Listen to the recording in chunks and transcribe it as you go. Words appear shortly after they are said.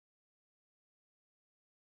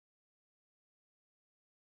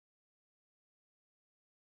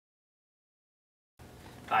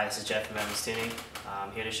Hi, this is Jeff from Evans Tuning. I'm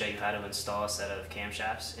here to show you how to install a set of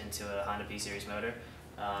camshafts into a Honda P-Series motor.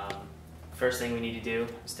 First thing we need to do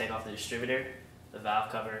is take off the distributor, the valve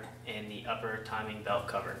cover, and the upper timing belt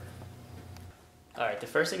cover. Alright, the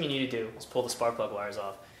first thing you need to do is pull the spark plug wires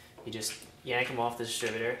off. You just yank them off the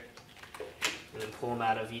distributor and then pull them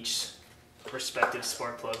out of each respective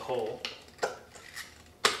spark plug hole.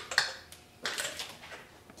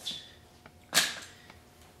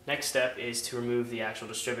 Next step is to remove the actual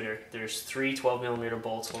distributor. There's 3 12mm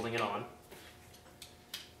bolts holding it on.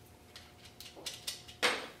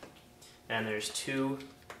 And there's 2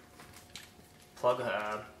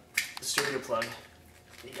 distributor plug.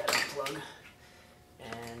 You gotta unplug,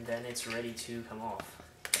 and then it's ready to come off.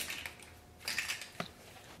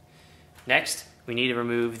 Next, we need to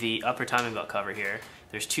remove the upper timing belt cover here.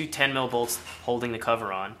 There's 2 10mm bolts holding the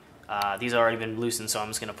cover on. These have already been loosened, so I'm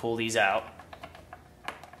just gonna pull these out.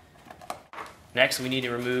 Next, we need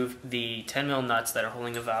to remove the 10mm nuts that are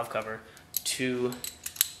holding the valve cover to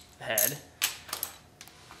the head.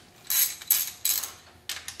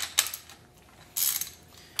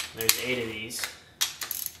 There's 8 of these.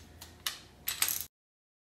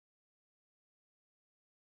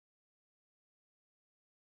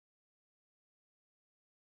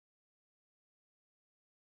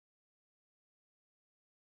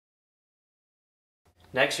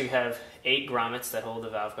 Next, you have 8 grommets that hold the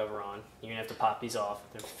valve cover on. You're going to have to pop these off.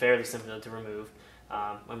 They're fairly simple to remove.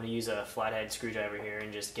 I'm going to use a flathead screwdriver here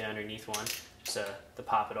and just get underneath one just to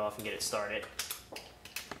pop it off and get it started.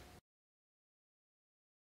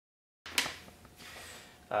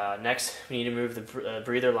 Next, we need to remove the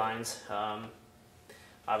breather lines.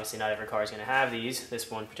 Obviously, not every car is going to have these.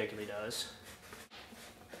 This one particularly does.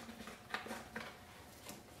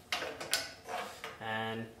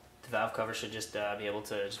 And the valve cover should just be able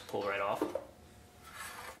to just pull right off.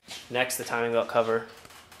 Next, the timing belt cover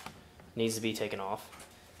needs to be taken off.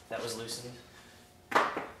 That was loosened.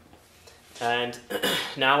 And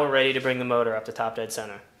now we're ready to bring the motor up to top dead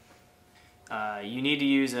center. You need to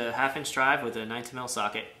use a 1/2" drive with a 19mm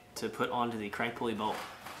socket to put onto the crank pulley bolt.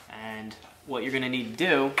 And what you're going to need to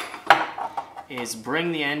do is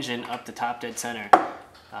bring the engine up to top dead center.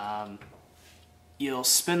 You'll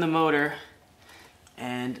spin the motor,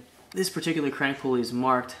 and this particular crank pulley is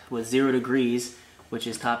marked with 0 degrees, which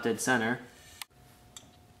is top dead center.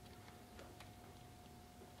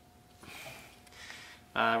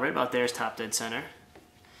 Right about there is top dead center.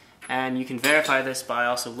 And you can verify this by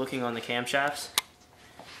also looking on the camshafts.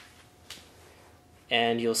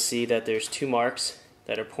 And you'll see that there's 2 marks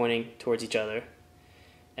that are pointing towards each other.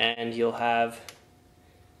 And you'll have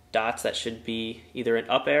dots that should be either an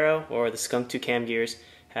up arrow, or the Skunk 2 cam gears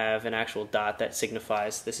have an actual dot that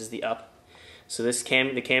signifies this is the up. So the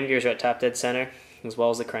cam gears are at top dead center, as well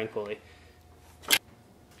as the crank pulley.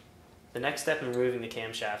 The next step in removing the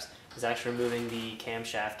camshafts is actually removing the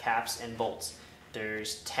camshaft caps and bolts.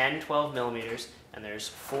 There's 10 12mm and there's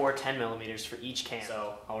 4 10mm for each cam.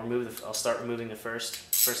 So I'll start removing the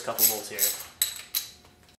first couple bolts here.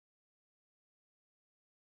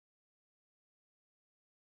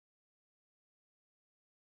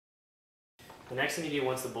 The next thing you do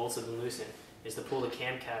once the bolts have been loosened is to pull the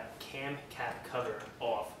cam cap cover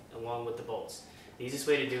off along with the bolts. The easiest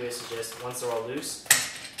way to do this is just, once they're all loose,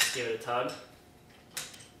 give it a tug,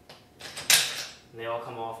 and they all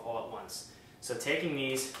come off all at once. So taking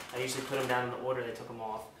these, I usually put them down in the order they took them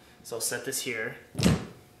off. So I'll set this here.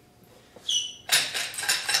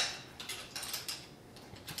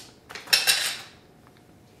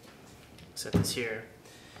 Set this here.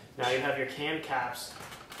 Now you have your cam caps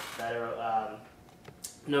that are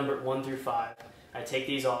numbered 1 through 5. I take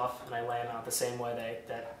these off and I lay them out the same way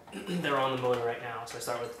they're on the motor right now. So I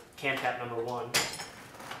start with cam cap number 1.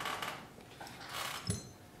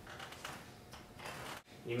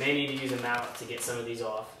 You may need to use a mallet to get some of these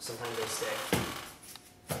off. Sometimes they stick.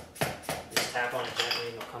 Just tap on it gently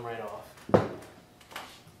and they'll come right off.